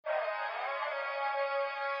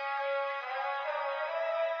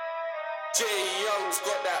JYoungz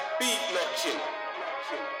got that beat knocking.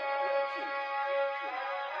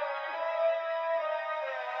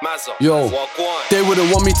 Mazza, yo, they wouldn't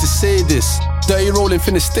want me to say this. Dirty rolling,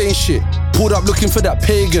 finna stain shit. Pulled up looking for that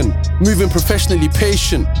pagan. Moving professionally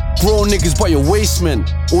patient. Grown niggas but your waste men.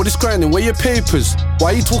 All this grinding, where your papers?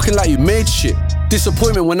 Why you talking like you made shit?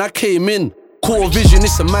 Disappointment when I came in. Core vision,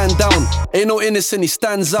 it's a man down. Ain't no innocent, he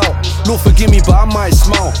stands out. Lord forgive me, but I might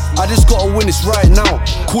smile. I just gotta win this right now.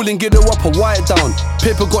 Coolin', get her up or white down.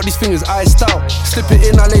 Paper got these fingers iced out. Slip it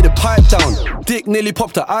in, I lay the pipe down. Dick nearly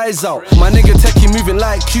popped her eyes out. My nigga Tekky moving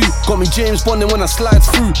like Q. Got me James Bonding when I slide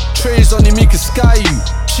through. Trays on him, he can sky you.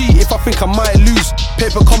 Cheat if I think I might lose.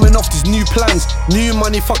 Paper coming off these new plans. New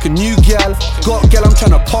money, fucking new gal. Got gal, I'm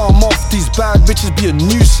tryna palm off. These bad bitches be a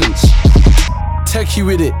nuisance. Tekky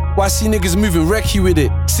with it. Why see niggas moving wrecky with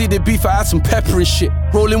it? See the beef, I add some pepper and shit.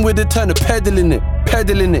 Rolling with it, turn the pedaling it.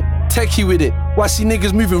 Tekky with it. Why see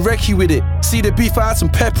niggas moving wrecky with it? See the beef, I add some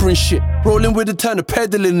pepper and shit. Rolling with it, turn the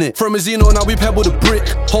pedaling it. From a Zeno, now we pebble the brick.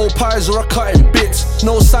 Whole pies or I cut in bits.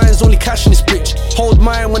 No signs, only cash in this bitch. Hold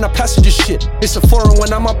mine when I passenger shit. It's a foreign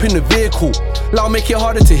when I'm up in the vehicle. Loud make it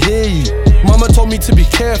harder to hear you. Mama told me to be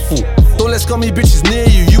careful. Don't let scummy bitches near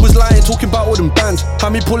you. You was lying, talking about all them bands.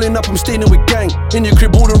 Had me pulling up, I'm staying with gang. In your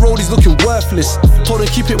crib, all the roadies looking worthless. Told them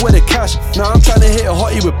keep it where the cash. Now I'm trying to hit a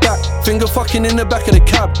hottie with back. Finger fucking in the back of the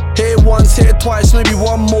cab. Hit it once, hit it twice, maybe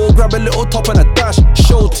one more. Grab a little top and a dash.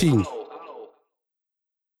 Show team.